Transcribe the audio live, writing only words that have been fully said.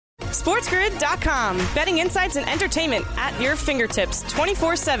SportsGrid.com. Betting insights and entertainment at your fingertips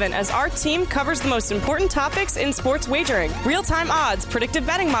 24/7 as our team covers the most important topics in sports wagering. Real-time odds, predictive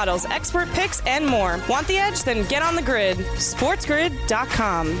betting models, expert picks, and more. Want the edge? Then get on the grid.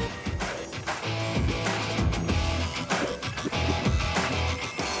 SportsGrid.com.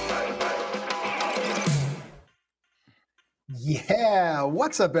 Yeah,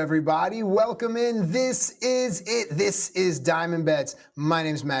 what's up, everybody? Welcome in. This is it. This is Diamond Bets. My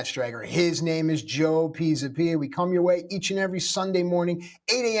name is Matt Strager. His name is Joe Pisapia. We come your way each and every Sunday morning,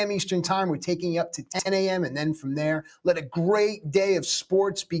 8 a.m. Eastern Time. We're taking you up to 10 a.m. and then from there, let a great day of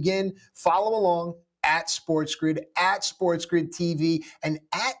sports begin. Follow along at SportsGrid, at SportsGrid TV, and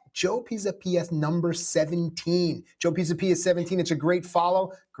at Joe Pisapia number 17. Joe Pisapia 17. It's a great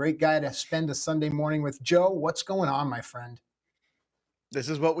follow. Great guy to spend a Sunday morning with. Joe, what's going on, my friend? This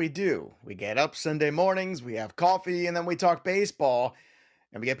is what we do. We get up Sunday mornings, we have coffee, and then we talk baseball,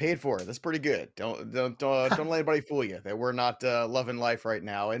 and we get paid for it. That's pretty good. Don't let anybody fool you that we're not loving life right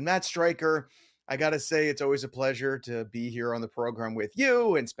now. And Matt Stryker, I gotta say, it's always a pleasure to be here on the program with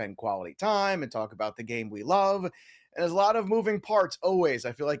you and spend quality time and talk about the game we love. And there's a lot of moving parts always.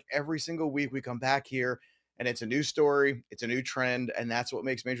 I feel like every single week we come back here and it's a new story, it's a new trend, and that's what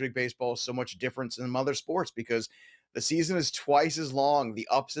makes Major League Baseball so much different than other sports, because the season is twice as long. The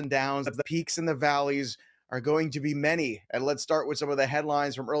ups and downs, the peaks and the valleys are going to be many. And let's start with some of the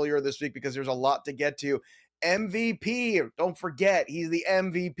headlines from earlier this week, because there's a lot to get to. MVP, don't forget, he's the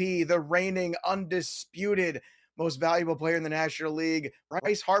MVP, the reigning, undisputed, most valuable player in the National League.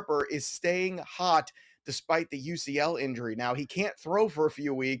 Bryce Harper is staying hot despite the UCL injury. Now, he can't throw for a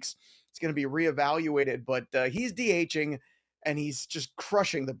few weeks. It's going to be reevaluated, but he's DHing, and he's just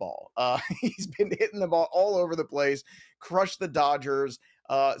crushing the ball. He's been hitting the ball all over the place, crushed the Dodgers.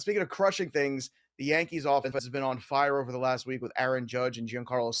 Speaking of crushing things, the Yankees offense has been on fire over the last week with Aaron Judge and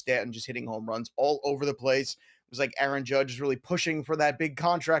Giancarlo Stanton just hitting home runs all over the place. It was like Aaron Judge is really pushing for that big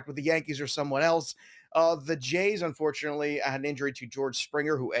contract with the Yankees or someone else. The Jays, unfortunately, had an injury to George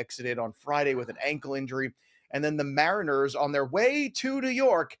Springer, who exited on Friday with an ankle injury. And then the Mariners, on their way to New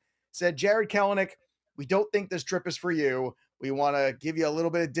York, said, Jared Kelenic, we don't think this trip is for you. We want to give you a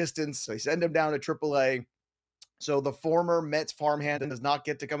little bit of distance. So they send him down to AAA. So the former Mets farmhand does not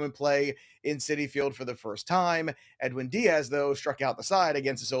get to come and play in Citi Field for the first time. Edwin Diaz, though, struck out the side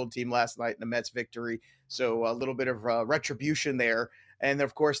against his old team last night in a Mets victory. So a little bit of retribution there. And,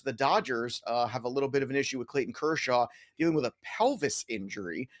 of course, the Dodgers have a little bit of an issue with Clayton Kershaw dealing with a pelvis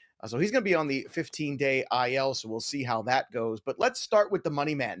injury. So he's going to be on the 15-day IL, so we'll see how that goes. But let's start with the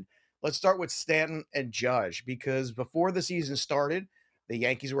money men. Let's start with Stanton and Judge, because before the season started, the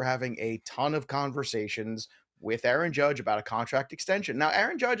Yankees were having a ton of conversations with Aaron Judge about a contract extension. Now,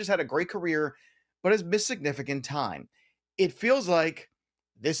 Aaron Judge has had a great career, but has missed significant time. It feels like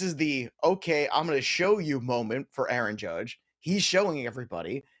this is the, okay, I'm going to show you moment for Aaron Judge. He's showing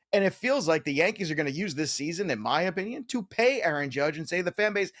everybody. And it feels like the Yankees are going to use this season, in my opinion, to pay Aaron Judge and say to the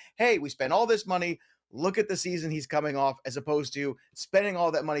fan base, hey, we spent all this money. Look at the season he's coming off, as opposed to spending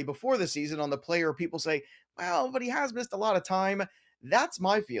all that money before the season on the player. People say, well, but he has missed a lot of time. That's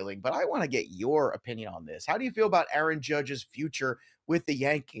my feeling, but I want to get your opinion on this. How do you feel about Aaron Judge's future with the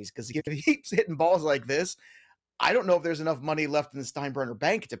Yankees? Because if he keeps hitting balls like this, I don't know if there's enough money left in the Steinbrenner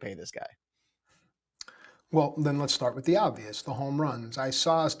bank to pay this guy. Well, then let's start with the obvious, the home runs. I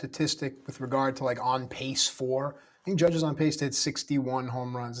saw a statistic with regard to on pace for. I think Judge is on pace to hit 61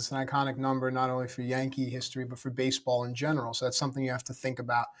 home runs. It's an iconic number, not only for Yankee history, but for baseball in general. So that's something you have to think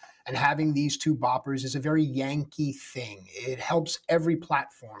about. And having these two boppers is a very Yankee thing. It helps every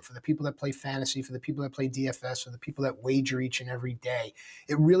platform, for the people that play fantasy, for the people that play DFS, for the people that wager each and every day.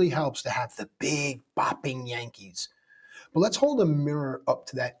 It really helps to have the big bopping Yankees. But let's hold a mirror up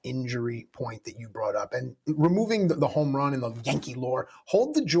to that injury point that you brought up. And removing the home run and the Yankee lore,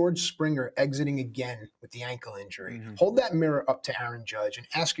 hold the George Springer exiting again with the ankle injury. Mm-hmm. Hold that mirror up to Aaron Judge and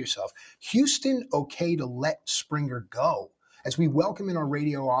ask yourself, Houston okay to let Springer go? As we welcome in our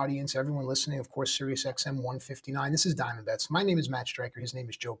radio audience, everyone listening, of course, Sirius XM 159. This is Diamond Bets. My name is Matt Stryker. His name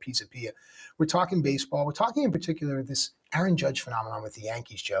is Joe Pisapia. We're talking baseball. We're talking in particular this Aaron Judge phenomenon with the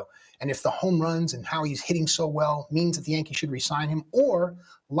Yankees, Joe. And if the home runs and how he's hitting so well means that the Yankees should re-sign him, or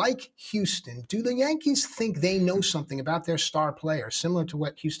like Houston, do the Yankees think they know something about their star player, similar to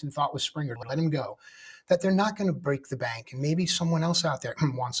what Houston thought with Springer, to let him go, that they're not going to break the bank, and maybe someone else out there,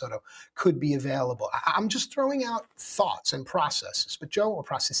 Juan Soto, could be available? I'm just throwing out thoughts and processes. But Joe, or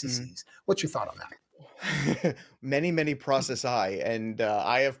processes, what's your thought on that? Many process and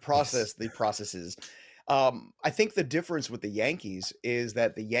I have processed the processes. I think the difference with the Yankees is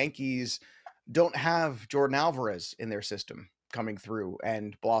that the Yankees don't have Jordan Alvarez in their system. coming through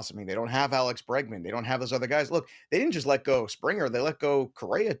and blossoming. They don't have Alex Bregman. They don't have those other guys. Look, they didn't just let go Springer. They let go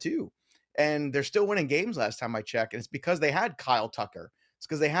Correa too. And they're still winning games last time I checked. And it's because they had Kyle Tucker. It's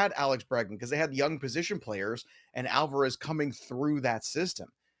because they had Alex Bregman, because they had young position players and Alvarez coming through that system.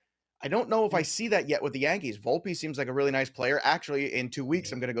 I don't know if I see that yet with the Yankees. Volpe seems like a really nice player. Actually, in 2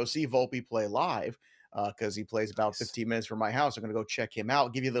 weeks, I'm going to go see Volpe play live because he plays about 15 minutes from my house. I'm going to go check him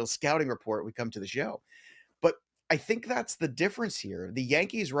out, give you a little scouting report when we come to the show. But I think that's the difference here. The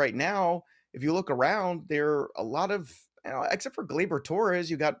Yankees right now, if you look around, they're a lot of, except for Gleyber Torres,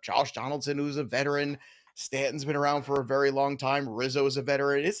 you got Josh Donaldson, who's a veteran. Stanton's been around for a very long time. Rizzo is a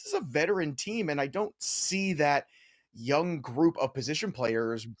veteran. This is a veteran team, and I don't see that young group of position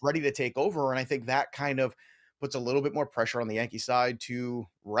players ready to take over. And I think that kind of puts a little bit more pressure on the Yankee side to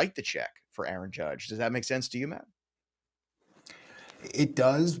write the check for Aaron Judge. Does that make sense to you, Matt? It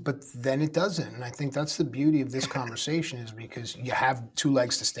does, but then it doesn't. And I think that's the beauty of this conversation, is because you have two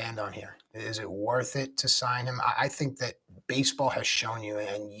legs to stand on here. Is it worth it to sign him? I think that baseball has shown you,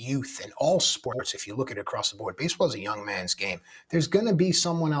 and youth and all sports, if you look at it across the board, baseball is a young man's game. There's going to be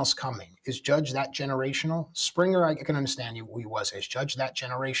someone else coming. Is Judge that generational? Springer, I can understand who he was. Is Judge that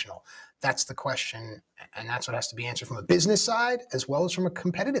generational? That's the question, and that's what has to be answered from a business side as well as from a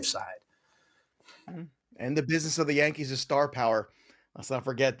competitive side. And the business of the Yankees is star power. Let's not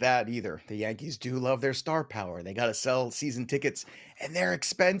forget that either. The Yankees do love their star power. They got to sell season tickets, and they're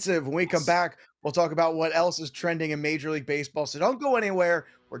expensive. When we come back, we'll talk about what else is trending in Major League Baseball. So don't go anywhere.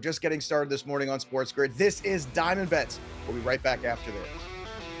 We're just getting started this morning on Sports Grid. This is Diamond Bets. We'll be right back after this.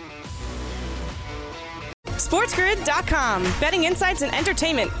 SportsGrid.com. Betting insights and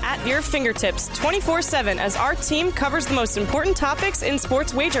entertainment at your fingertips 24/7 as our team covers the most important topics in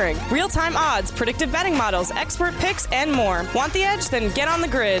sports wagering. Real-time odds, predictive betting models, expert picks, and more. Want the edge? Then get on the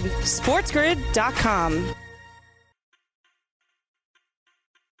grid. SportsGrid.com.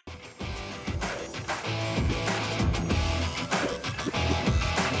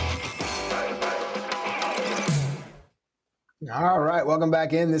 All right, welcome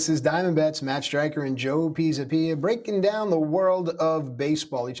back in. This is Diamond Bets. Matt Stryker and Joe Pisapia breaking down the world of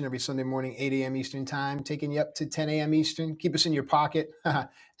baseball each and every Sunday morning, 8 a.m. Eastern time, taking you up to 10 a.m. Eastern. Keep us in your pocket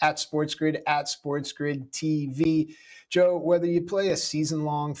at Sports Grid, at Sports Grid TV. Joe, whether you play a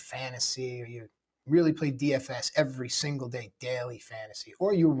season-long fantasy or you really play DFS every single day, daily fantasy,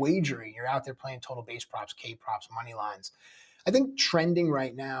 or you're wagering, you're out there playing total base props, K props, money lines, I think trending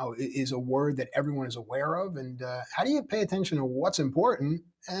right now is a word that everyone is aware of. And how do you pay attention to what's important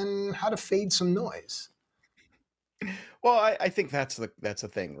and how to fade some noise? Well, I think that's the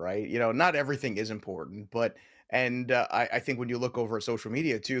thing, right? Not everything is important, but I think when you look over at social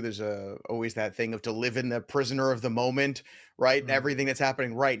media too, there's always that thing of to live in the prisoner of the moment, right? And everything that's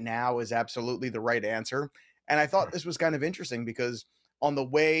happening right now is absolutely the right answer. And I thought this was kind of interesting because on the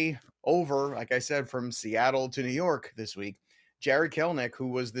way over, like I said, from Seattle to New York this week, Jared Kelenic, who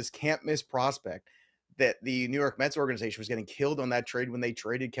was this can't miss prospect that the New York Mets organization was getting killed on that trade when they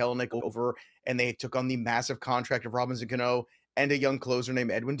traded Kelenic over and they took on the massive contract of Robinson Cano and a young closer named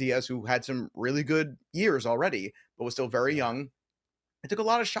Edwin Diaz, who had some really good years already, but was still very young. It took a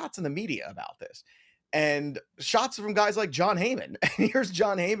lot of shots in the media about this, and shots from guys like John Heyman. And here's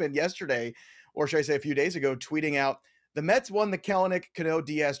John Heyman yesterday, or should I say a few days ago, tweeting out, "The Mets won the Kelenic Cano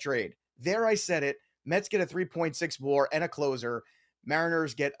Diaz trade. There, I said it. Mets get a 3.6 WAR and a closer.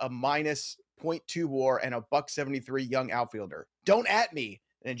 Mariners get a minus 0.2 WAR and a $173 young outfielder. Don't at me."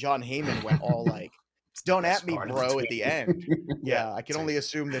 And John Heyman went all like, "Don't at me, bro," at the end. Yeah, I can only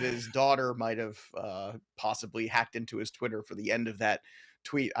assume that his daughter might have possibly hacked into his Twitter for the end of that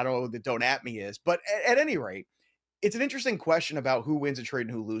tweet. I don't know what the "don't at me" is. But at any rate, it's an interesting question about who wins a trade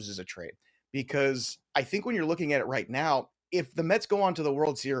and who loses a trade. Because I think when you're looking at it right now, if the Mets go on to the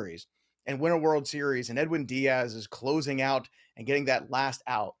World Series and win a World Series and Edwin Diaz is closing out and getting that last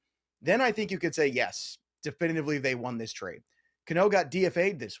out, then I think you could say, yes, definitively they won this trade. Cano got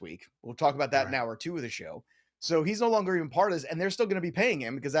DFA'd this week. We'll talk about that in hour 2 of the show. So he's no longer even part of this, and they're still going to be paying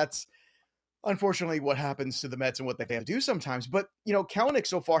him because that's unfortunately what happens to the Mets and what they have to do sometimes. But, Kelenic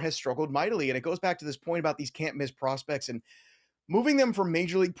so far has struggled mightily, and it goes back to this point about these can't miss prospects and moving them from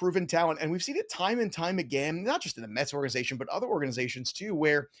major league proven talent. And we've seen it time and time again, not just in the Mets organization, but other organizations too,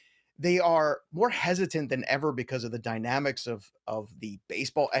 where they are more hesitant than ever because of the dynamics of the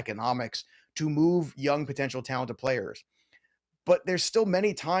baseball economics to move young potential talented players. But there's still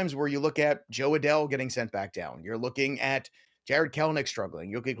many times where you look at Joe Adell getting sent back down. You're looking at Jared Kelenic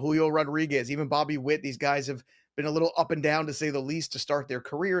struggling. You look at Julio Rodriguez, even Bobby Witt. These guys have been a little up and down, to say the least, to start their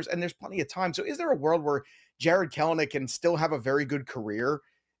careers, and there's plenty of time. So is there a world where Jared Kelenic can still have a very good career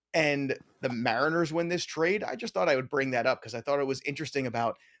and the Mariners win this trade, I just thought I would bring that up because I thought it was interesting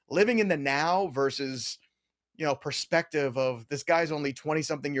about living in the now versus, perspective of this guy's only 20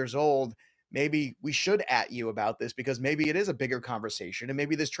 something years old. Maybe we should at you about this because maybe it is a bigger conversation and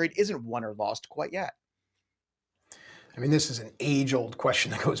maybe this trade isn't won or lost quite yet. I mean, this is an age-old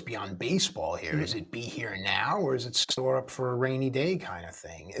question that goes beyond baseball here. Is it be here now or is it store up for a rainy day kind of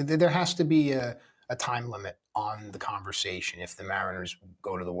thing? There has to be a time limit on the conversation. If the Mariners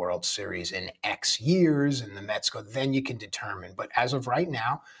go to the World Series in X years and the Mets go, then you can determine. But as of right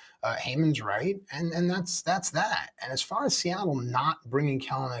now, Heyman's right, and that's that. And as far as Seattle not bringing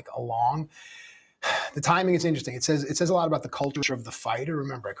Kelenic along, the timing is interesting. It says a lot about the culture of the fighter.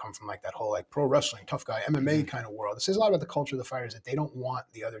 Remember, I come from like that whole like pro wrestling, tough guy, MMA kind of world. It says a lot about the culture of the fighters that they don't want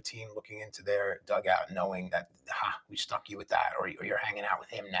the other team looking into their dugout knowing that, we stuck you with that, or you're hanging out with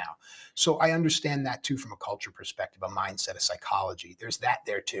him now. So I understand that too from a culture perspective, a mindset, a psychology. There's that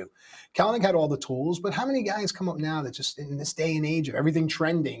there too. Kelenic had all the tools, but how many guys come up now that just in this day and age of everything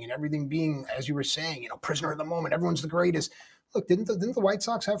trending and everything being, as you were saying, prisoner of the moment, everyone's the greatest. Look, didn't the White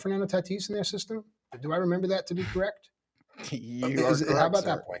Sox have Fernando Tatis in their system? Do I remember that to be correct? You are correct, how about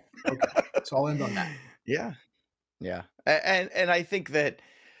sir. that point? Okay, so I'll end on that. Yeah. And I think that,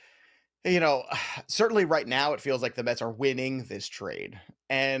 certainly right now it feels like the Mets are winning this trade.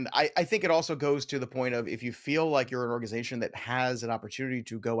 And I think it also goes to the point of if you feel like you're an organization that has an opportunity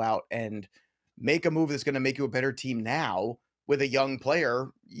to go out and make a move that's going to make you a better team now with a young player,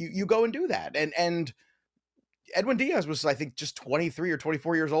 you go and do that. And Edwin Diaz was, I think, just 23 or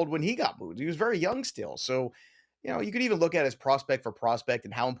 24 years old when he got moved. He was very young still. So, you could even look at his prospect for prospect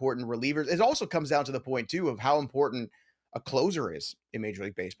and how important relievers. It also comes down to the point, too, of how important a closer is in Major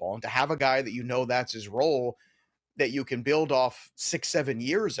League Baseball. And to have a guy that that's his role that you can build off 6-7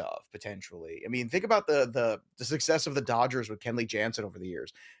 years of potentially. I mean, think about the success of the Dodgers with Kenley Jansen over the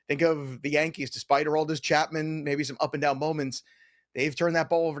years. Think of the Yankees, despite Aroldis Chapman, maybe some up and down moments. They've turned that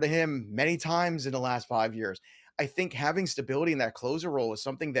ball over to him many times in the last 5 years. I think having stability in that closer role is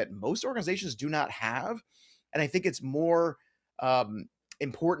something that most organizations do not have. And I think it's more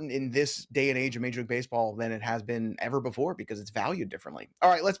important in this day and age of Major League Baseball than it has been ever before because it's valued differently. All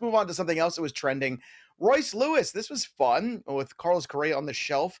right, let's move on to something else that was trending. Royce Lewis. This was fun with Carlos Correa on the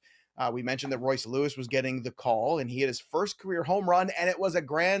shelf. We mentioned that Royce Lewis was getting the call, and he had his first career home run, and it was a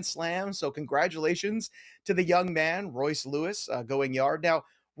grand slam. So congratulations to the young man, Royce Lewis, going yard. Now,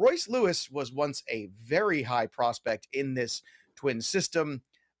 Royce Lewis was once a very high prospect in this Twins system.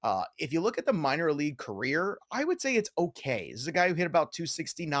 If you look at the minor league career, I would say it's okay. This is a guy who hit about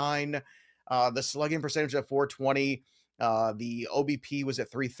 269, the slugging percentage at 420, the OBP was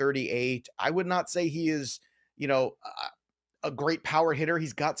at 338. I would not say he is, a great power hitter.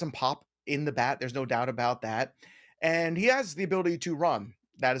 He's got some pop in the bat. There's no doubt about that. And he has the ability to run.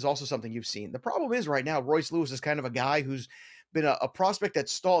 That is also something you've seen. The problem is right now, Royce Lewis is kind of a guy who's been a prospect that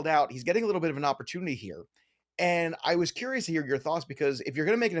stalled out. He's getting a little bit of an opportunity here. And I was curious to hear your thoughts because if you're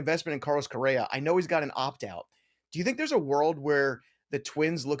going to make an investment in Carlos Correa, I know he's got an opt-out. Do you think there's a world where the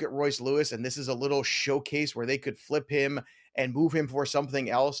Twins look at Royce Lewis and this is a little showcase where they could flip him and move him for something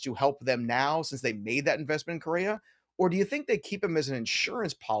else to help them now since they made that investment in Correa? Or do you think they keep him as an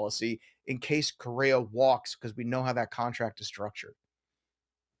insurance policy in case Correa walks because we know how that contract is structured?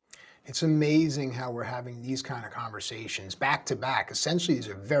 It's amazing how we're having these kind of conversations back to back. Essentially, these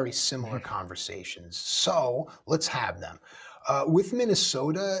are very similar conversations. So let's have them. With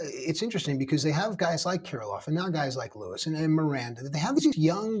Minnesota, it's interesting because they have guys like Kirilloff and now guys like Lewis and Miranda. They have these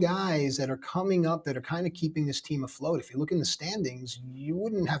young guys that are coming up that are kind of keeping this team afloat. If you look in the standings, you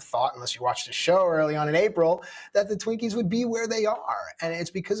wouldn't have thought, unless you watched the show early on in April, that the Twinkies would be where they are. And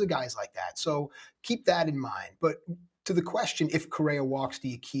it's because of guys like that. So keep that in mind. But to the question, if Correa walks, do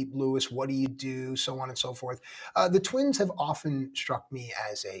you keep Lewis? What do you do? So on and so forth. The Twins have often struck me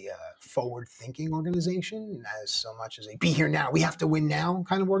as a forward-thinking organization, as so much as a be here now, we have to win now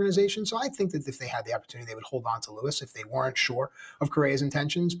kind of organization. So I think that if they had the opportunity, they would hold on to Lewis if they weren't sure of Correa's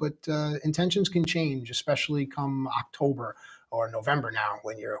intentions. But intentions can change, especially come October or November now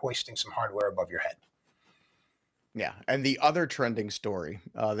when you're hoisting some hardware above your head. Yeah, and the other trending story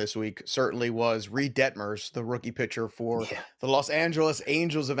this week certainly was Reid Detmers, the rookie pitcher for the Los Angeles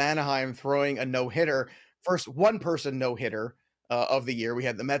Angels of Anaheim, throwing a no-hitter. First one-person no-hitter of the year. We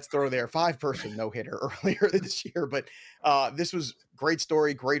had the Mets throw their 5-person no-hitter earlier this year, but this was great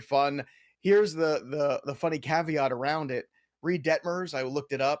story, great fun. Here's the funny caveat around it. Reid Detmers, I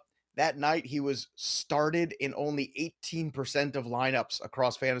looked it up. That night, he was started in only 18% of lineups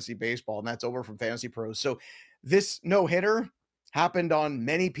across fantasy baseball, and that's over from Fantasy Pros. So this no-hitter happened on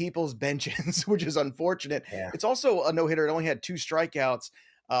many people's benches, which is unfortunate. Yeah. It's also a no-hitter. It only had 2 strikeouts.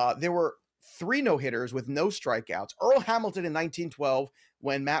 There were 3 no-hitters with no strikeouts. Earl Hamilton in 1912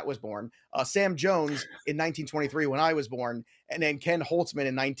 when Matt was born, Sam Jones in 1923 when I was born, and then Ken Holtzman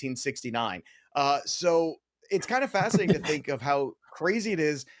in 1969. So it's kind of fascinating to think of how crazy it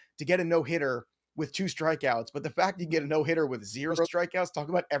is to get a no-hitter with 2 strikeouts, but the fact you get a no-hitter with 0 strikeouts, talk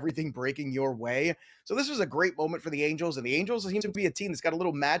about everything breaking your way. So this was a great moment for the Angels, and the Angels seem to be a team that's got a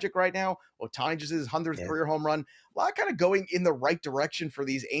little magic right now. Ohtani just his 100th career home run. A lot kind of going in the right direction for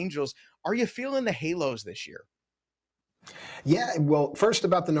these Angels. Are you feeling the halos this year? Yeah, well, first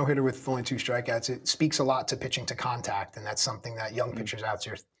about the no-hitter with only 2 strikeouts, it speaks a lot to pitching to contact, and that's something that young pitchers out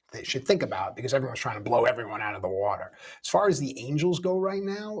there they should think about because everyone's trying to blow everyone out of the water. As far as the Angels go right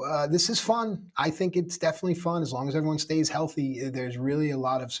now, this is fun. I think it's definitely fun as long as everyone stays healthy. There's really a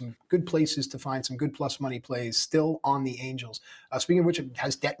lot of some good places to find some good plus money plays still on the Angels. Speaking of which,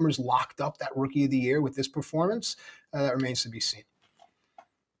 has Detmers locked up that Rookie of the Year with this performance? That remains to be seen.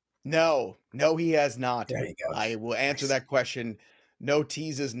 No, he has not. There you go. I will answer that question. No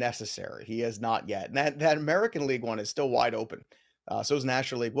teases necessary. He has not yet. And that American League one is still wide open. So is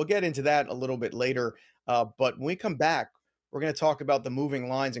National League. We'll get into that a little bit later. But when we come back, we're going to talk about the moving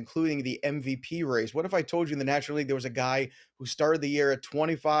lines, including the MVP race. What if I told you in the National League there was a guy who started the year at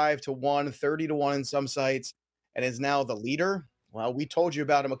 25-1, 30-1 in some sites, and is now the leader? Well, we told you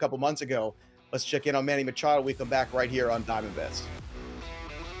about him a couple months ago. Let's check in on Manny Machado. We come back right here on Diamond Bets.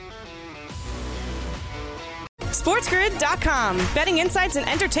 SportsGrid.com. Betting insights and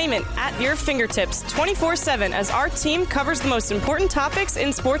entertainment at your fingertips 24/7 as our team covers the most important topics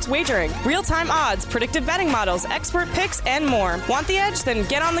in sports wagering. Real-time odds, predictive betting models, expert picks, and more. Want the edge? Then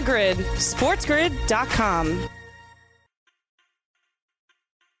get on the grid. SportsGrid.com.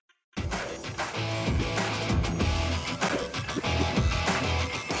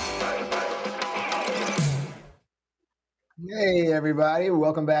 Hey, everybody.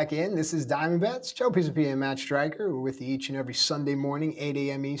 Welcome back in. This is Diamond Bets. Joe Pisapia and Matt Stryker. We're with you each and every Sunday morning, 8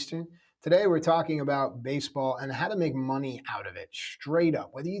 a.m. Eastern. Today, we're talking about baseball and how to make money out of it, straight up.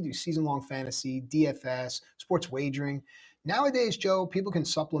 Whether you do season-long fantasy, DFS, sports wagering. Nowadays, Joe, people can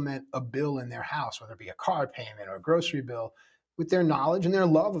supplement a bill in their house, whether it be a car payment or a grocery bill, with their knowledge and their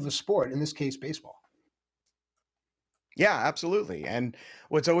love of a sport, in this case, baseball. Yeah, absolutely. And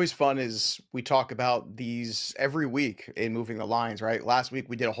what's always fun is we talk about these every week in Moving the Lines, right? Last week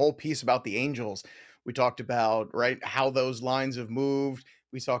we did a whole piece about the Angels. We talked about, right, how those lines have moved.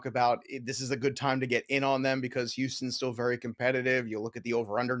 We talk about this is a good time to get in on them because Houston's still very competitive. You look at the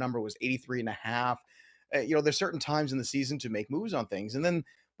over-under number was 83.5. There's certain times in the season to make moves on things. And then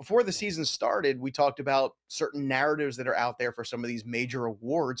before the season started, we talked about certain narratives that are out there for some of these major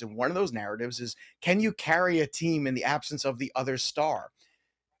awards. And one of those narratives is, can you carry a team in the absence of the other star?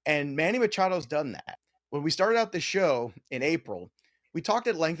 And Manny Machado's done that. When we started out the show in April, we talked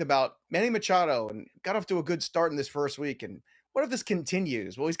at length about Manny Machado and got off to a good start in this first week. And what if this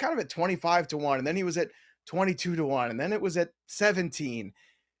continues? Well, he's kind of at 25-1, and then he was at 22-1, and then it was at 17.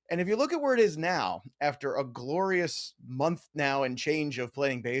 And if you look at where it is now, after a glorious month now and change of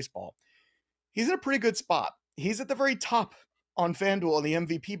playing baseball, he's in a pretty good spot. He's at the very top on FanDuel on the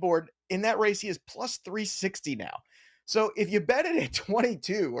MVP board. In that race, he is plus 360 now. So if you bet it at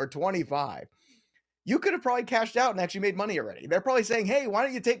 22 or 25, you could have probably cashed out and actually made money already. They're probably saying, hey, why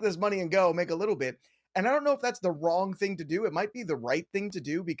don't you take this money and go make a little bit? And I don't know if that's the wrong thing to do. It might be the right thing to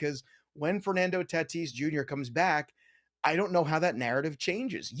do because when Fernando Tatis Jr. comes back, I don't know how that narrative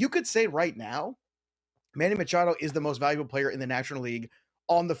changes. You could say right now, Manny Machado is the most valuable player in the National League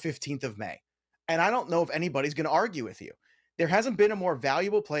on the 15th of May. And I don't know if anybody's going to argue with you. There hasn't been a more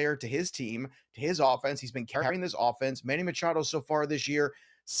valuable player to his team, to his offense. He's been carrying this offense. Manny Machado so far this year,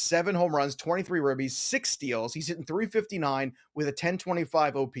 7 home runs, 23 ribbies, 6 steals. He's hitting .359 with a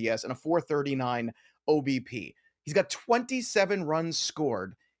 1025 OPS and a .439 OBP. He's got 27 runs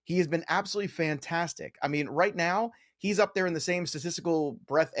scored. He has been absolutely fantastic. I mean, right now, he's up there in the same statistical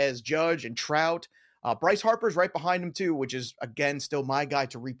breath as Judge and Trout. Bryce Harper's right behind him too, which is, again, still my guy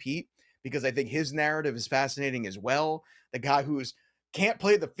to repeat because I think his narrative is fascinating as well. The guy who's can't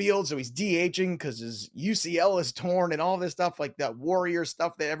play the field, so he's DHing because his UCL is torn and all this stuff, like that Warrior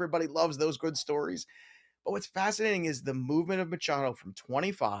stuff that everybody loves, those good stories. But what's fascinating is the movement of Machado from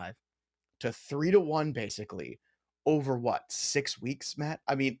 25 to 3-1 basically over what, 6 weeks, Matt?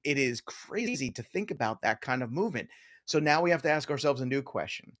 I mean, it is crazy to think about that kind of movement. So now we have to ask ourselves a new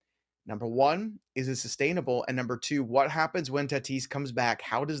question. Number one, is it sustainable? And number two, what happens when Tatis comes back?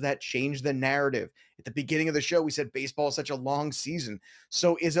 How does that change the narrative? At the beginning of the show, we said baseball is such a long season.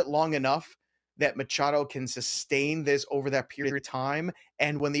 So is it long enough that Machado can sustain this over that period of time?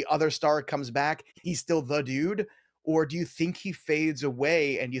 And when the other star comes back, he's still the dude? Or do you think he fades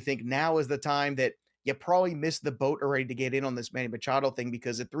away and you think now is the time that you probably missed the boat already to get in on this Manny Machado thing,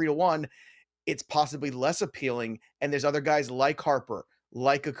 because at 3-1, it's possibly less appealing. And there's other guys like Harper,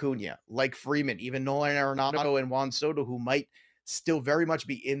 like Acuna, like Freeman, even Nolan Arenado and Juan Soto, who might still very much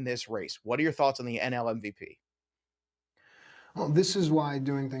be in this race. What are your thoughts on the NL MVP? Well, this is why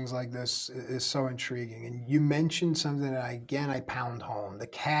doing things like this is so intriguing. And you mentioned something that I pound home, the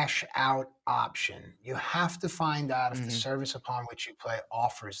cash out option. You have to find out if the service upon which you play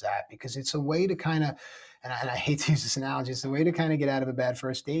offers that, because it's a way to kind of, and I hate to use this analogy, it's a way to kind of get out of a bad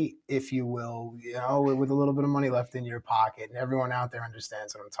first date, if you will, with a little bit of money left in your pocket. And everyone out there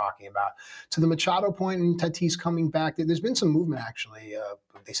understands what I'm talking about. To the Machado point and Tatis coming back, there's been some movement actually.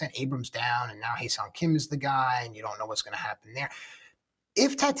 They sent Abrams down, and now Ha-Seong Kim is the guy, and you don't know what's going to happen there.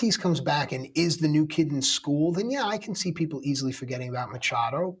 If Tatis comes back and is the new kid in school, then yeah, I can see people easily forgetting about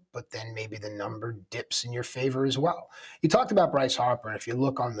Machado, but then maybe the number dips in your favor as well. You talked about Bryce Harper, and if you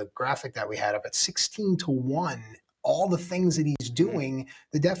look on the graphic that we had up at 16-1, all the things that he's doing,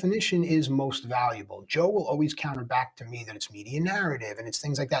 the definition is most valuable. Joe will always counter back to me that it's media narrative and it's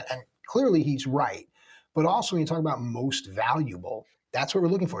things like that, and clearly he's right. But also when you talk about most valuable, that's what we're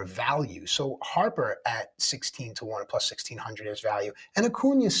looking for, value. So Harper at 16-1 plus 1,600 is value. And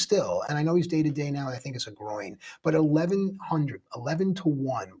Acuna still, and I know he's day-to-day now, I think it's a groin, but 1,100,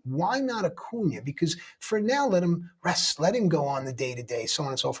 11-1. Why not Acuna? Because for now, let him rest, let him go on the day-to-day, so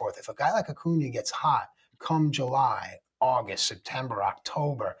on and so forth. If a guy like Acuna gets hot come July, August, September,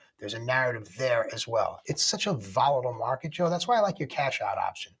 October, there's a narrative there as well. It's such a volatile market, Joe. That's why I like your cash out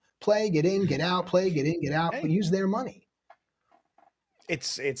option. Play, get in, get out, play, get in, get out, but use their money.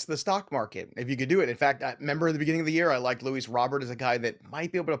 It's the stock market. If you could do it. In fact, I remember at the beginning of the year, I liked Luis Robert as a guy that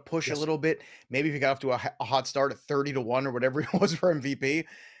might be able to push a little bit. Maybe if you got off to a hot start at 30-1 or whatever it was for MVP,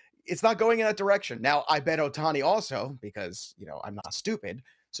 it's not going in that direction. Now, I bet Ohtani also, because, I'm not stupid.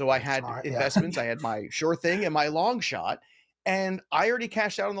 So I had investments. I had my sure thing and my long shot. And I already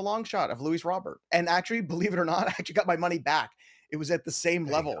cashed out on the long shot of Luis Robert. And actually, believe it or not, I actually got my money back. It was at the same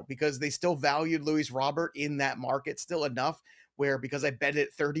level because they still valued Luis Robert in that market still enough where, because I bet it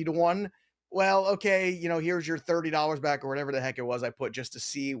 30-1, well, okay, here's your $30 back or whatever the heck it was I put just to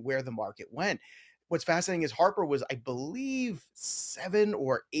see where the market went. What's fascinating is Harper was, I believe, 7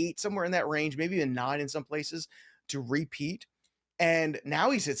 or 8, somewhere in that range, maybe even 9 in some places to repeat. And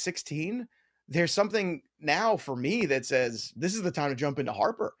now he's at 16. There's something now for me that says this is the time to jump into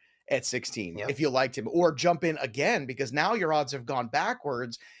Harper at 16 if you liked him, or jump in again, because now your odds have gone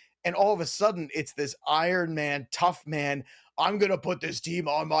backwards. And all of a sudden it's this Iron Man, tough man. I'm going to put this team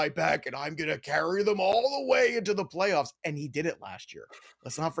on my back and I'm going to carry them all the way into the playoffs. And he did it last year.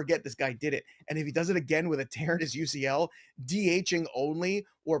 Let's not forget this guy did it. And if he does it again with a tear in his UCL, DHing only,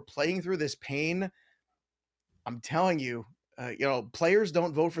 or playing through this pain, I'm telling you, players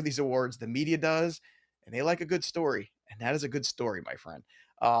don't vote for these awards. The media does, and they like a good story. And that is a good story, my friend.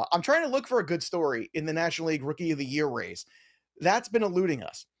 I'm trying to look for a good story in the National League Rookie of the Year race. That's been eluding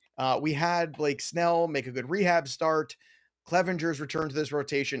us. We had Blake Snell make a good rehab start. Clevenger's return to this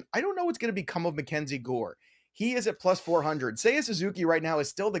rotation. I don't know what's going to become of Mackenzie Gore. He is at plus 400. Seiya Suzuki right now is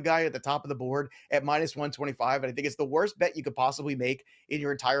still the guy at the top of the board at minus 125. And I think it's the worst bet you could possibly make in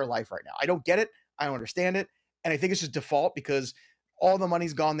your entire life right now. I don't get it. I don't understand it. And I think it's just default because all the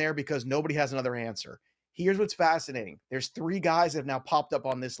money's gone there because nobody has another answer. Here's what's fascinating. There's 3 guys that have now popped up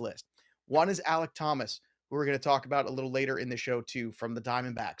on this list. One is Alek Thomas, who we're going to talk about a little later in the show too, from the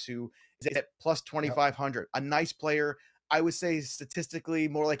Diamondbacks, who is at plus 2,500. A nice player. I would say statistically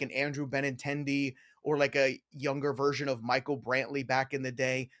more like an Andrew Benintendi or like a younger version of Michael Brantley back in the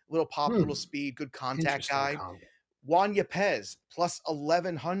day. Little pop, little speed, good contact guy. Juan Yepez, plus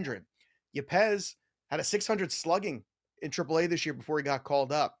 1,100. Yepez had a 600 slugging in AAA this year before he got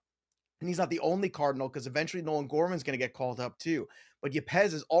called up. And he's not the only Cardinal, because eventually Nolan Gorman's going to get called up too. But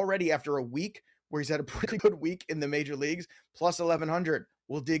Yepez is already, after a week where he's had a pretty good week in the major leagues, plus 1,100.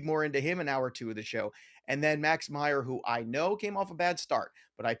 We'll dig more into him in hour 2 of the show. And then Max Meyer, who I know came off a bad start,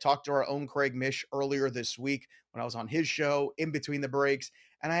 but I talked to our own Craig Mish earlier this week when I was on his show in between the breaks.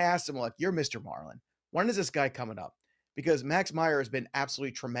 And I asked him, like, you're Mr. Marlin. When is this guy coming up? Because Max Meyer has been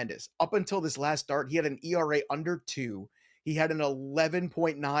absolutely tremendous. Up until this last start, he had an ERA under 2. He had an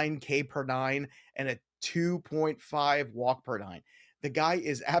 11.9 K per 9 and a 2.5 walk per 9. The guy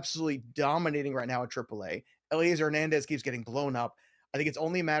is absolutely dominating right now at AAA. Eliezer Hernandez keeps getting blown up. I think it's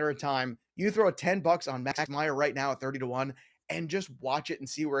only a matter of time. You throw $10 on Max Meyer right now at 30-1 and just watch it and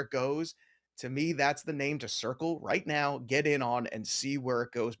see where it goes. To me, that's the name to circle right now, get in on and see where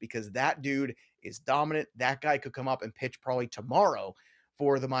it goes, because that dude is dominant. That guy could come up and pitch probably tomorrow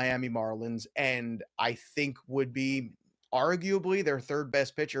for the Miami Marlins, and I think would be arguably their third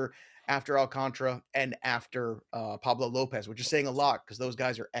best pitcher after Alcantara and after Pablo Lopez, which is saying a lot because those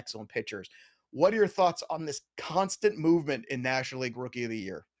guys are excellent pitchers. What are your thoughts on this constant movement in National League Rookie of the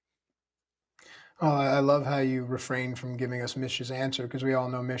Year? Oh, I love how you refrain from giving us Mish's answer because we all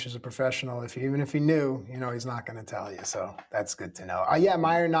know Mish is a professional. Even if he knew, he's not going to tell you. So that's good to know. Yeah,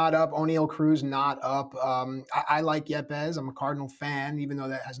 Meyer not up. O'Neill Cruz not up. I like Yepes. I'm a Cardinal fan, even though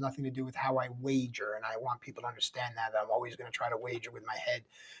that has nothing to do with how I wager. And I want people to understand that I'm always going to try to wager with my head,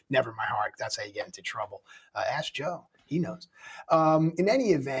 never my heart. That's how you get into trouble. Ask Joe. He knows. In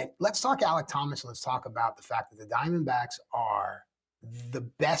any event, let's talk Alek Thomas. And let's talk about the fact that the Diamondbacks are the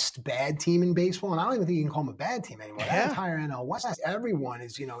best bad team in baseball, and I don't even think you can call them a bad team anymore. Yeah. That entire NL West, everyone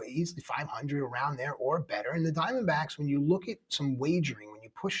is, easily 500 around there or better. And the Diamondbacks, when you look at some wagering, when you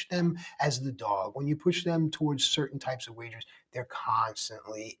push them as the dog, when you push them towards certain types of wagers, they're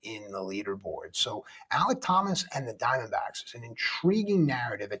constantly in the leaderboard. So Alek Thomas and the Diamondbacks is an intriguing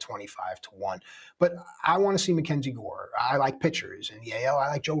narrative at 25-1. But I want to see Mackenzie Gore. I like pitchers in the AL. I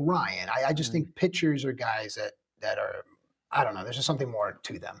like Joe Ryan. I just think pitchers are guys that are, I don't know. There's just something more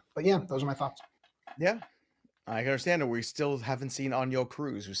to them. But yeah, those are my thoughts. Yeah, I can understand it. We still haven't seen O'Neill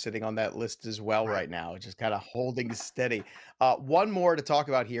Cruz, who's sitting on that list as well right now, just kind of holding steady. One more to talk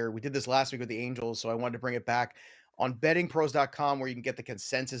about here. We did this last week with the Angels, so I wanted to bring it back on bettingpros.com where you can get the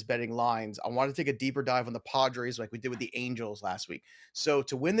consensus betting lines. I want to take a deeper dive on the Padres like we did with the Angels last week. So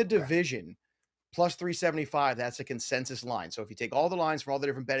to win the division, plus 375, that's a consensus line. So if you take all the lines from all the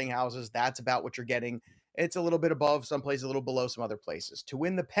different betting houses, that's about what you're getting. It's a little bit above some places, a little below some other places. To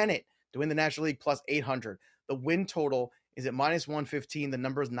win the pennant, to win the National League, plus 800. The win total is at minus 115. The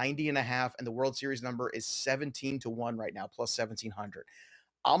number is 90.5, and the World Series number is 17-1 right now, plus 1,700.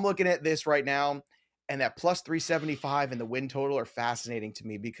 I'm looking at this right now, and that plus 375 and the win total are fascinating to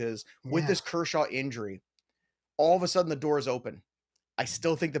me because with this Kershaw injury, all of a sudden the door is open. I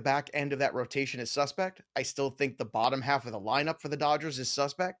still think the back end of that rotation is suspect. I still think the bottom half of the lineup for the Dodgers is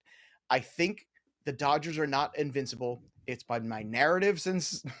suspect. I think the Dodgers are not invincible. It's been my narrative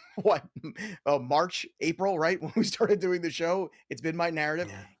since March, April, right? When we started doing the show, it's been my narrative.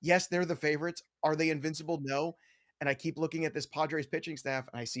 Yeah. Yes, they're the favorites. Are they invincible? No. And I keep looking at this Padres pitching staff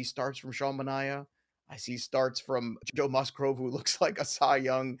and I see starts from Sean Manaea. I see starts from Joe Musgrove, who looks like a Cy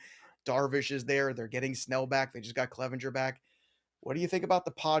Young. Darvish is there. They're getting Snell back. They just got Clevenger back. What do you think about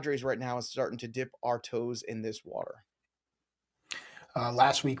the Padres right now and starting to dip our toes in this water?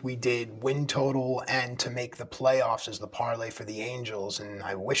 Last week we did win total and to make the playoffs as the parlay for the Angels, and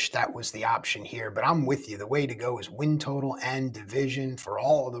I wish that was the option here, but I'm with you. The way to go is win total and division for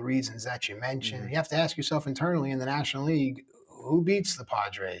all of the reasons that you mentioned. You have to ask yourself internally in the National League, who beats the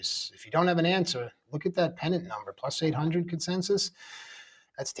Padres? If you don't have an answer, look at that pennant number, plus 800 consensus.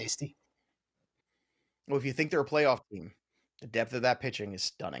 That's tasty. Well, if you think they're a playoff team, the depth of that pitching is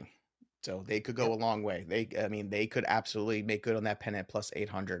stunning. So they could go a long way. They could absolutely make good on that pennant plus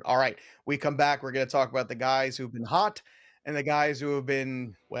 800. All right, we come back. We're going to talk about the guys who've been hot and the guys who have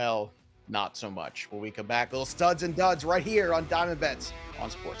been, well, not so much. When we come back, little studs and duds right here on Diamond Bets on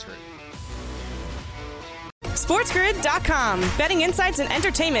Sports Grid. SportsGrid.com. Betting insights and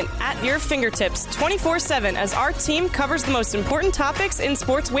entertainment at your fingertips 24/7 as our team covers the most important topics in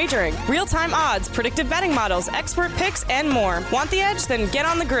sports wagering. Real-time odds, predictive betting models, expert picks, and more. Want the edge? Then get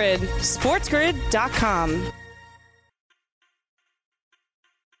on the grid. SportsGrid.com.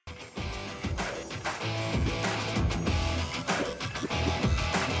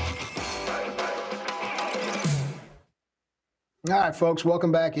 All right, folks,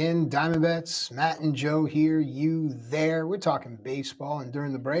 welcome back in. Diamond Bets, Matt and Joe here, you there. We're talking baseball, and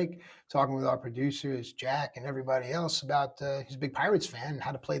during the break, talking with our producers, Jack and everybody else about he's a big Pirates fan and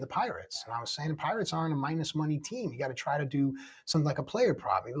how to play the Pirates. And I was saying the Pirates aren't a minus money team. You got to try to do something like a player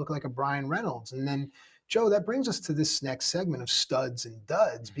prop. You look like a Brian Reynolds. And then, Joe, that brings us to this next segment of studs and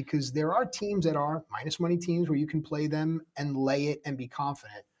duds, because there are teams that are minus money teams where you can play them and lay it and be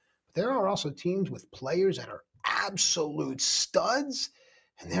confident. But there are also teams with players that are absolute studs,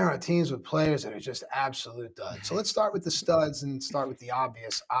 and there are teams with players that are just absolute duds. So let's start with the studs and start with the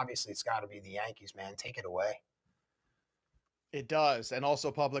obvious. Obviously, it's got to be the Yankees, man. Take it away. It does. And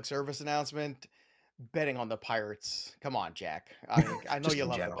also, public service announcement, betting on the Pirates. Come on, Jack. I know you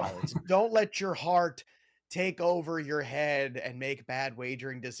love the Pirates. Don't let your heart take over your head and make bad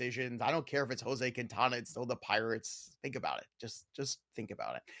wagering decisions. I don't care if it's Jose Quintana, it's still the Pirates. Think about it. Just think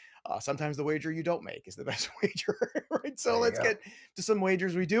about it. Sometimes the wager you don't make is the best wager, right? So let's get to some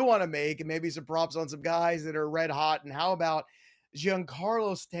wagers we do want to make and maybe some props on some guys that are red hot. And how about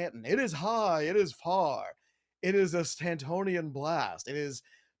Giancarlo Stanton? It is high, it is far. It is a Stantonian blast. It is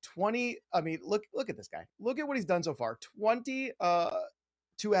 20. I mean, look at this guy. Look at what he's done so far.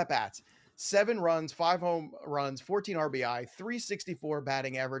 22 at-bats, 7 runs, 5 home runs, 14 RBI, 364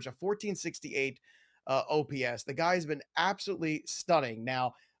 batting average, a 1468 OPS. The guy's been absolutely stunning.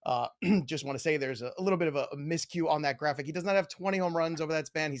 Now, just want to say there's a little bit of a miscue on that graphic. He does not have 20 home runs over that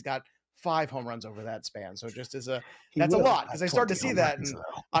span. He's got 5 home runs over that span. So just as that's a lot, because I started to see that, and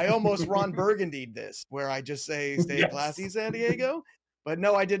I almost Ron Burgundied this, where I just say, stay classy, San Diego. But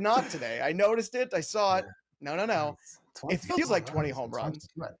no, I did not today. I noticed it. I saw it. No. It feels like 20 home runs.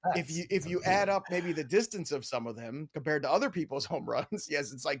 If you add up maybe the distance of some of them compared to other people's home runs,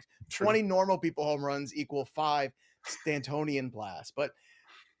 yes, it's like 20 normal people home runs equal 5 Stantonian blasts. But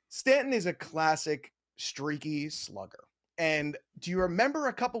Stanton is a classic streaky slugger. And do you remember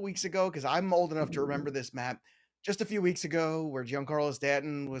a couple weeks ago, because I'm old enough to remember this, Matt, just a few weeks ago, where Giancarlo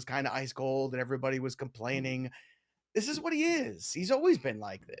Stanton was kind of ice cold and everybody was complaining? This is what he is. He's always been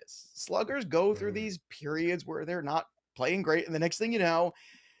like this. Sluggers go through these periods where they're not playing great, and the next thing you know,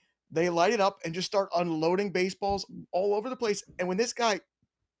 they light it up and just start unloading baseballs all over the place. And when this guy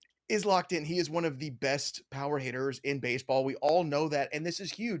is locked in, he is one of the best power hitters in baseball. We all know that, and this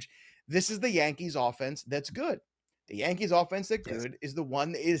is huge. This is the Yankees offense that's good. The Yankees offense that's good is the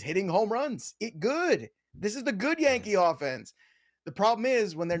one that is hitting home runs. This is the good Yankee offense. The problem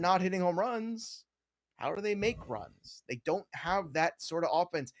is when they're not hitting home runs, how do they make runs? They don't have that sort of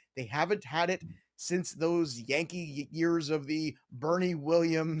offense. They haven't had it since those Yankee years of the Bernie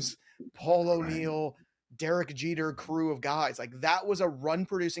Williams, Paul O'Neill, Derek Jeter crew of guys. Like, that was a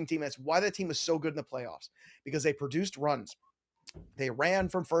run-producing team. That's why that team was so good in the playoffs, because they produced runs. They ran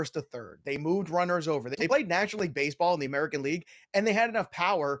from first to third. They moved runners over. They played National League Baseball in the American League, and they had enough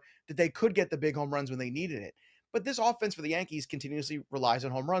power that they could get the big home runs when they needed it. But this offense for the Yankees continuously relies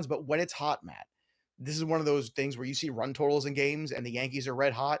on home runs. But when it's hot, Matt, this is one of those things where you see run totals in games and the Yankees are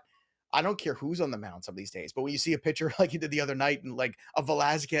red hot. I don't care who's on the mound some of these days, but when you see a pitcher like you did the other night and like a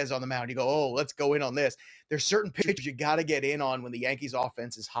Velasquez on the mound, you go, oh, let's go in on this. There's certain pitchers you got to get in on when the Yankees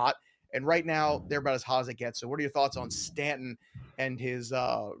offense is hot. And right now, they're about as hot as it gets. So what are your thoughts on Stanton and his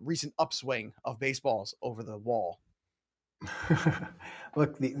recent upswing of baseballs over the wall?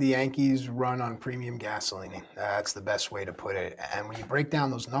 Look, the Yankees run on premium gasoline. That's the best way to put it. And when you break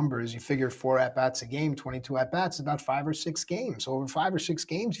down those numbers, you figure 4 at-bats a game, 22 at-bats, about 5 or 6 games. So over 5 or 6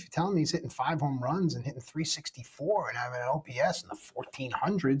 games, if you tell me he's hitting 5 home runs and hitting 364 and having an OPS in the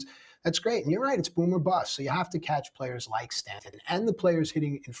 1400s, that's great. And you're right, it's boom or bust. So you have to catch players like Stanton and the players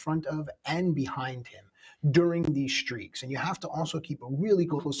hitting in front of and behind him during these streaks. And you have to also keep a really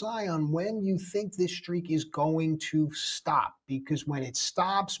close eye on when you think this streak is going to stop, because when it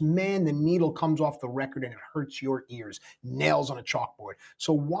stops, man, the needle comes off the record and it hurts your ears, nails on a chalkboard.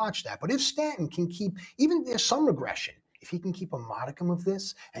 So watch that. But if Stanton can keep, even there's some regression, if he can keep a modicum of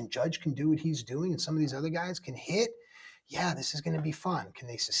this and Judge can do what he's doing and some of these other guys can hit, yeah, this is going to be fun. Can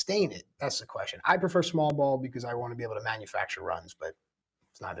they sustain it? That's the question. I prefer small ball because I want to be able to manufacture runs, but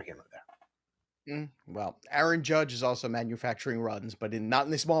it's neither here nor there. Well, Aaron Judge is also manufacturing runs, but not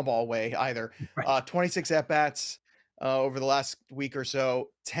in the small ball way either. Right. 26 at-bats over the last week or so,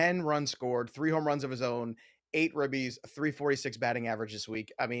 10 runs scored, 3 home runs of his own, 8 ribbies, 346 batting average this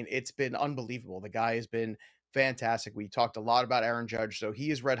week. I mean, it's been unbelievable. The guy has been fantastic. We talked a lot about Aaron Judge, so he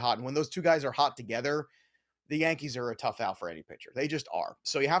is red hot. And when those two guys are hot together, the Yankees are a tough out for any pitcher. They just are.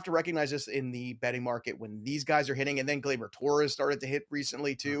 So you have to recognize this in the betting market when these guys are hitting, and then Gleyber Torres started to hit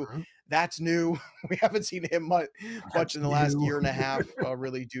recently too. That's new. We haven't seen him much in the last year and a half.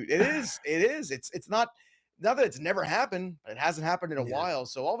 Really, dude. It is. It's not that it's never happened, but it hasn't happened in a while.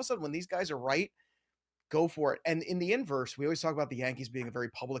 So all of a sudden, when these guys are right, go for it. And in the inverse, we always talk about the Yankees being a very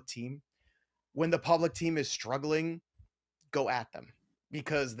public team. When the public team is struggling, go at them,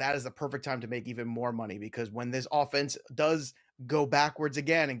 because that is the perfect time to make even more money. Because when this offense does go backwards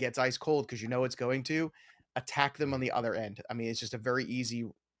again and gets ice cold, because you know it's going to, attack them on the other end. I mean, it's just a very easy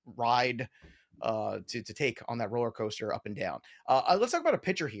ride to take on that roller coaster up and down. Let's talk about a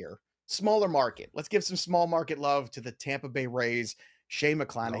pitcher here. Smaller market. Let's give some small market love to the Tampa Bay Rays, Shane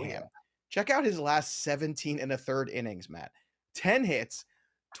McClanahan. Oh, yeah. Check out his last 17 and a third innings, Matt. 10 hits,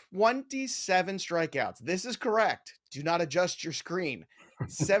 27 strikeouts. This is correct. Do not adjust your screen.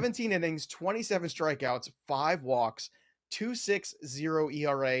 17 innings, 27 strikeouts, 5 walks, 2.60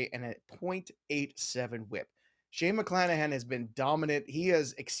 ERA, and a .87 whip. Shane McClanahan has been dominant. He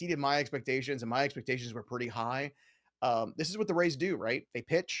has exceeded my expectations, and my expectations were pretty high. This is what the Rays do, right? They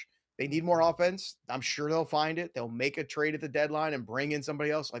pitch. They need more offense. I'm sure they'll find it. They'll make a trade at the deadline and bring in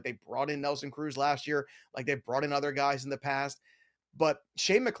somebody else, like they brought in Nelson Cruz last year, like they brought in other guys in the past. But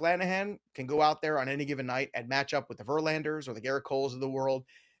Shane McClanahan can go out there on any given night and match up with the Verlanders or the Garrett Coles of the world.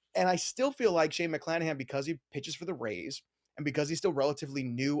 And I still feel like Shane McClanahan, because he pitches for the Rays and because he's still relatively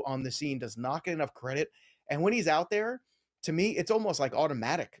new on the scene, does not get enough credit. And when he's out there, to me, it's almost like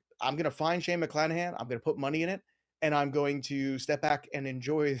automatic. I'm going to find Shane McClanahan. I'm going to put money in it, and I'm going to step back and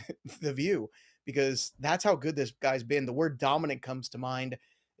enjoy the view, because that's how good this guy's been. The word dominant comes to mind.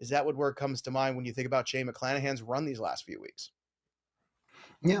 Is that what word comes to mind when you think about Shane McClanahan's run these last few weeks?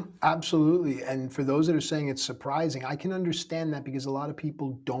 Yeah, absolutely. And for those that are saying it's surprising, I can understand that because a lot of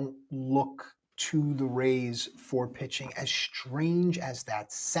people don't look to the Rays for pitching. As strange as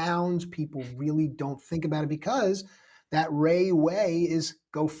that sounds, people really don't think about it because that Ray way is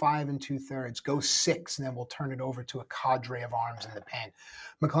go 5 2/3, go 6, and then we'll turn it over to a cadre of arms in the pen.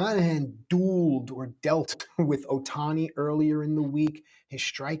 McClanahan dueled or dealt with Ohtani earlier in the week. His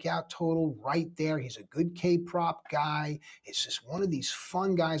strikeout total right there. He's a good K-prop guy. It's just one of these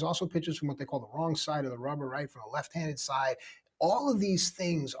fun guys. Also pitches from what they call the wrong side of the rubber, right, from the left-handed side. All of these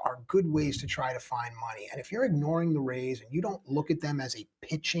things are good ways to try to find money. And if you're ignoring the Rays and you don't look at them as a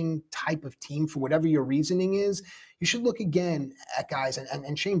pitching type of team for whatever your reasoning is, you should look again at guys.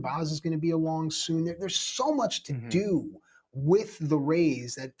 And Shane Baz is going to be along soon. There's so much to do with the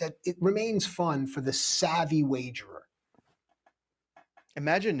Rays that it remains fun for the savvy wagerer.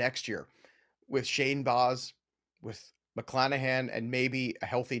 Imagine next year with Shane Baz, with McClanahan, and maybe a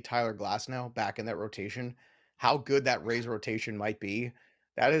healthy Tyler Glasnow back in that rotation, how good that Rays rotation might be.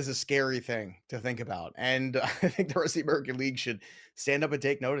 That is a scary thing to think about. And I think the rest of the American League should stand up and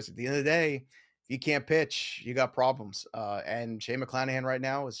take notice. At the end of the day, if you can't pitch, you got problems. And Shane McClanahan right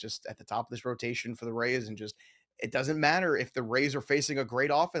now is just at the top of this rotation for the Rays. And just, it doesn't matter if the Rays are facing a great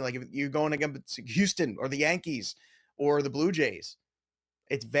offense, like if you're going against Houston or the Yankees or the Blue Jays.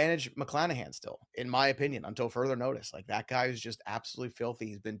 It's advantage McClanahan still, in my opinion, until further notice. Like, that guy is just absolutely filthy.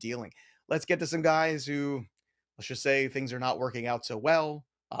 He's been dealing. Let's get to some guys who, let's just say, things are not working out so well.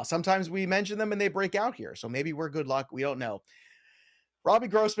 Sometimes we mention them and they break out here. So maybe we're good luck. We don't know. Robbie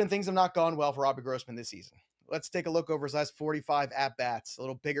Grossman, things have not gone well for Robbie Grossman this season. Let's take a look over his last 45 at-bats. A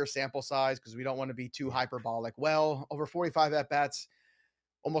little bigger sample size because we don't want to be too hyperbolic. Well, over 45 at-bats,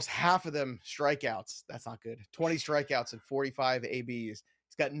 almost half of them strikeouts. That's not good. 20 strikeouts and 45 ABs.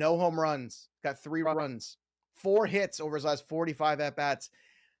 He's got no home runs, got 3 runs, 4 hits over his last 45 at-bats.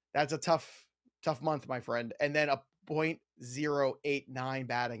 That's a tough month, my friend. And then a .089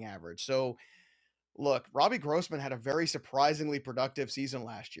 batting average. So, look, Robbie Grossman had a very surprisingly productive season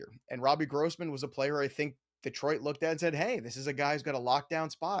last year. And Robbie Grossman was a player I think Detroit looked at and said, hey, this is a guy who's got a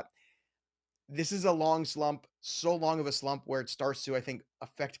lockdown spot. This is a long slump, so long of a slump where it starts to, I think,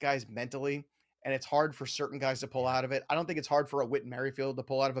 affect guys mentally. And it's hard for certain guys to pull out of it. I don't think it's hard for a Whit Merrifield to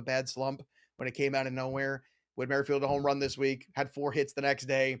pull out of a bad slump when it came out of nowhere. Whit Merrifield a home run this week, had 4 hits the next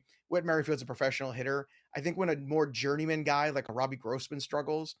day. Whit Merrifield's a professional hitter. I think when a more journeyman guy like a Robbie Grossman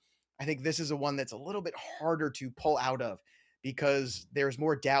struggles, I think this is a one that's a little bit harder to pull out of because there's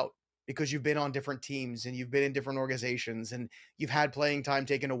more doubt because you've been on different teams and you've been in different organizations and you've had playing time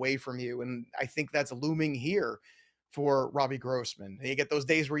taken away from you. And I think that's looming here for Robbie Grossman. And you get those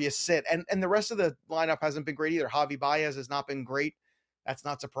days where you sit and the rest of the lineup hasn't been great either. Javi Baez has not been great. That's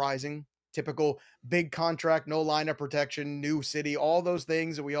not surprising. Typical big contract, no lineup protection, new city, all those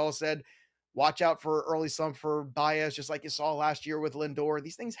things that we all said, watch out for early slump for Baez, just like you saw last year with Lindor.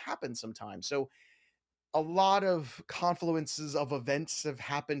 These things happen sometimes. So a lot of confluences of events have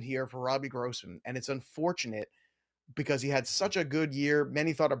happened here for Robbie Grossman. And it's unfortunate because he had such a good year.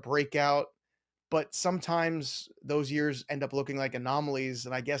 Many thought a breakout, but sometimes those years end up looking like anomalies.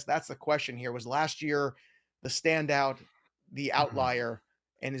 And I guess that's the question here. Was last year the standout, the outlier?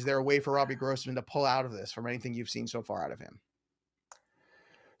 And is there a way for Robbie Grossman to pull out of this from anything you've seen so far out of him?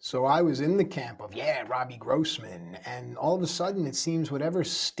 So I was in the camp of, Robbie Grossman. And all of a sudden, it seems whatever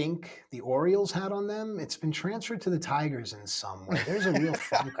stink the Orioles had on them, it's been transferred to the Tigers in some way. There's a real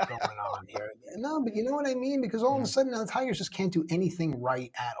funk going on here. No, but you know what I mean? Because all of a sudden, now the Tigers just can't do anything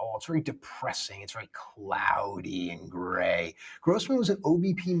right at all. It's very depressing. It's very cloudy and gray. Grossman was an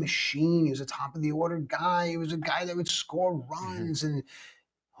OBP machine. He was a top-of-the-order guy. He was a guy that would score runs and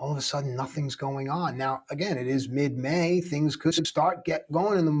all of a sudden, nothing's going on. Now, again, it is mid-May. Things could start get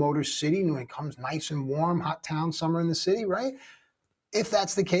going in the Motor City when it comes nice and warm, hot town, summer in the city, right? If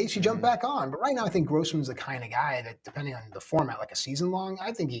that's the case, you jump back on. But right now, I think Grossman's the kind of guy that, depending on the format, like a season long,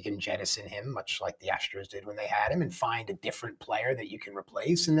 I think you can jettison him, much like the Astros did when they had him, and find a different player that you can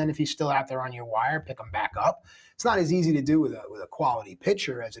replace. And then if he's still out there on your wire, pick him back up. It's not as easy to do with a quality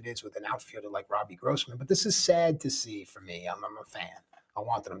pitcher as it is with an outfielder like Robbie Grossman. But this is sad to see for me. I'm a fan. I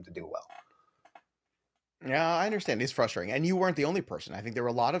wanted him to do well. Yeah, I understand. It's frustrating. And you weren't the only person. I think there were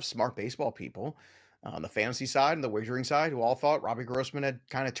a lot of smart baseball people on the fantasy side and the wagering side who all thought Robbie Grossman had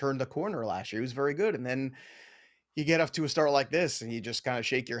kind of turned the corner last year. He was very good. And then you get up to a start like this and you just kind of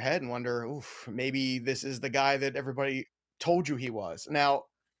shake your head and wonder, oof, maybe this is the guy that everybody told you he was. Now,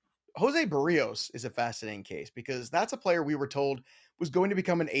 Jose Barrios is a fascinating case because that's a player we were told was going to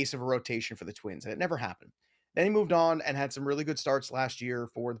become an ace of a rotation for the Twins, and it never happened. Then he moved on and had some really good starts last year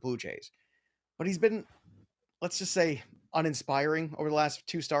for the Blue Jays. But he's been, let's just say, uninspiring over the last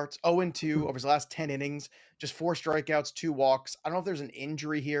two starts. 0-2 over his last 10 innings, just 4 strikeouts, 2 walks. I don't know if there's an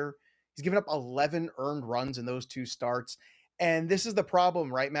injury here. He's given up 11 earned runs in those 2 starts. And this is the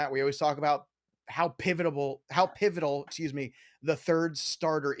problem, right, Matt? We always talk about how pivotal, the third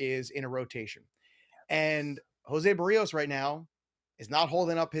starter is in a rotation. And Jose Barrios right now is not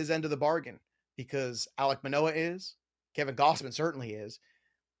holding up his end of the bargain because Alek Manoah is, Kevin Gossman certainly is,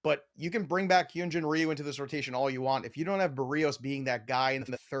 but you can bring back Hyunjin Ryu into this rotation all you want. If you don't have Barrios being that guy in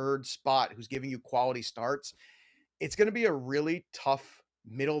the third spot who's giving you quality starts, it's going to be a really tough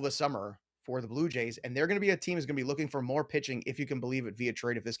middle of the summer for the Blue Jays, and they're going to be a team who's going to be looking for more pitching, if you can believe it, via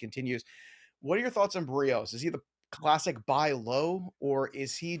trade if this continues. What are your thoughts on Barrios? Is he the classic buy low, or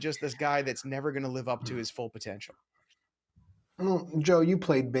is he just this guy that's never going to live up to his full potential? Well, Joe, you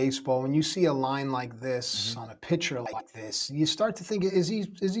played baseball. When you see a line like this on a pitcher like this, you start to think, is he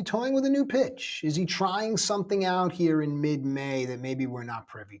toying with a new pitch? Is he trying something out here in mid-May that maybe we're not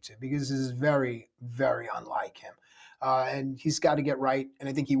privy to? Because this is very, very unlike him. And he's got to get right, and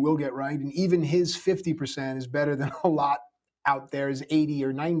I think he will get right. And even his 50% is better than a lot out there's 80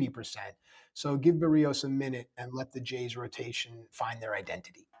 or 90%. So give Barrios a minute and let the Jays rotation find their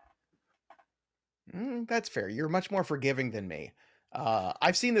identity. That's fair. You're much more forgiving than me.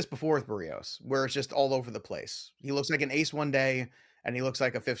 I've seen this before with Barrios, where it's just all over the place. He looks like an ace one day, and he looks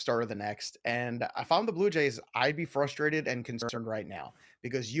like a 5th starter the next. And if I'm the Blue Jays, I'd be frustrated and concerned right now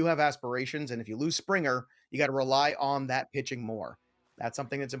because you have aspirations, and if you lose Springer, you got to rely on that pitching more. That's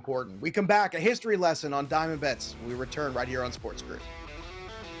something that's important. We come back, a history lesson on Diamond Bets. We return right here on Sports Grid.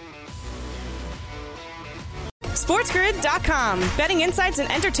 SportsGrid.com. Betting insights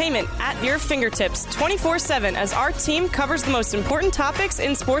and entertainment at your fingertips 24/7 as our team covers the most important topics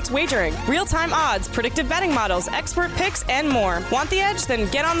in sports wagering. Real-time odds, predictive betting models, expert picks, and more. Want the edge? Then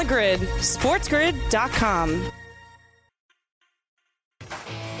get on the grid. SportsGrid.com.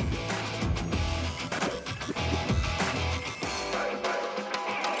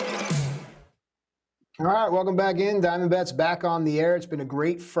 All right, welcome back in. Diamond Bets back on the air. It's been a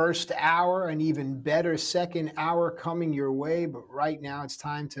great first hour, an even better second hour coming your way. But right now it's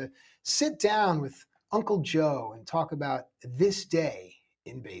time to sit down with Uncle Joe and talk about this day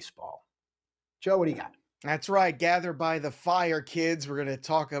in baseball. Joe, what do you got? That's right. Gather by the fire, kids. We're going to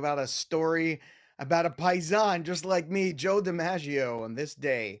talk about a story about a paisan just like me, Joe DiMaggio, on this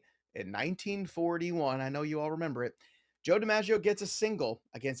day in 1941. I know you all remember it. Joe DiMaggio gets a single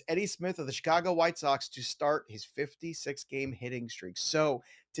against Eddie Smith of the Chicago White Sox to start his 56-game hitting streak. So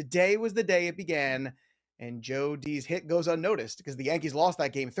today was the day it began, and Joe D's hit goes unnoticed because the Yankees lost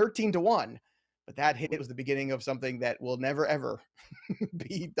that game 13-1. But that hit was the beginning of something that will never, ever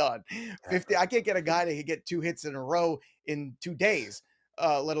be done. 50. I can't get a guy to get 2 hits in a row in 2 days,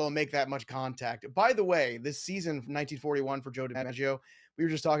 let alone make that much contact. By the way, this season from 1941 for Joe DiMaggio, we were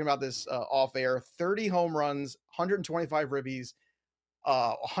just talking about this off air, 30 home runs, 125 ribbies,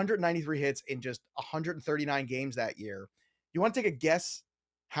 193 hits in just 139 games that year. You want to take a guess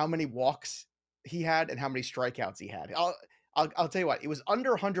how many walks he had and how many strikeouts he had? I'll tell you what, it was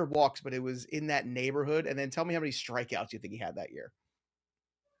under 100 walks, but it was in that neighborhood. And then tell me how many strikeouts you think he had that year.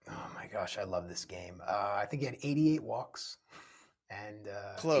 Oh my gosh, I love this game. I think he had 88 walks and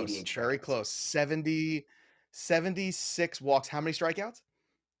close, 88 very close. 76 walks. How many strikeouts?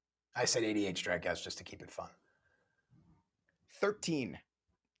 I said 88 strikeouts just to keep it fun. 13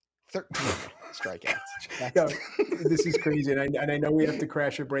 strikeouts. Yo, this is crazy, and I know we have to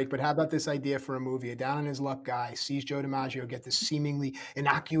crash a break, but how about this idea for a movie? A down on his luck guy sees Joe DiMaggio get this seemingly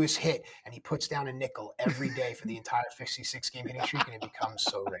innocuous hit, and he puts down a nickel every day for the entire 56-game hitting streak, and he becomes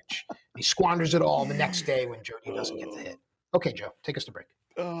so rich. He squanders it all the next day when Jody doesn't get the hit. Okay, Joe, take us to break.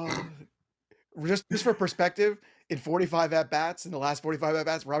 Just for perspective, in 45 at-bats, in the last 45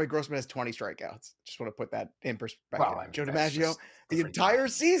 at-bats, Robbie Grossman has 20 strikeouts. Just want to put that in perspective. Well, I mean, Joe DiMaggio, the entire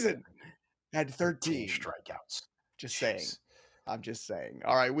season, had 13 strikeouts. Just saying. I'm just saying.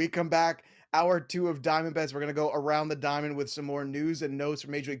 All right, we come back. Hour 2 of Diamond Bets. We're going to go around the diamond with some more news and notes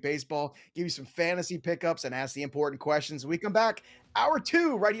from Major League Baseball, give you some fantasy pickups, and ask the important questions. We come back. Hour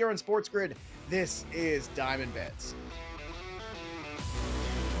 2 right here on Sports Grid. This is Diamond Bets.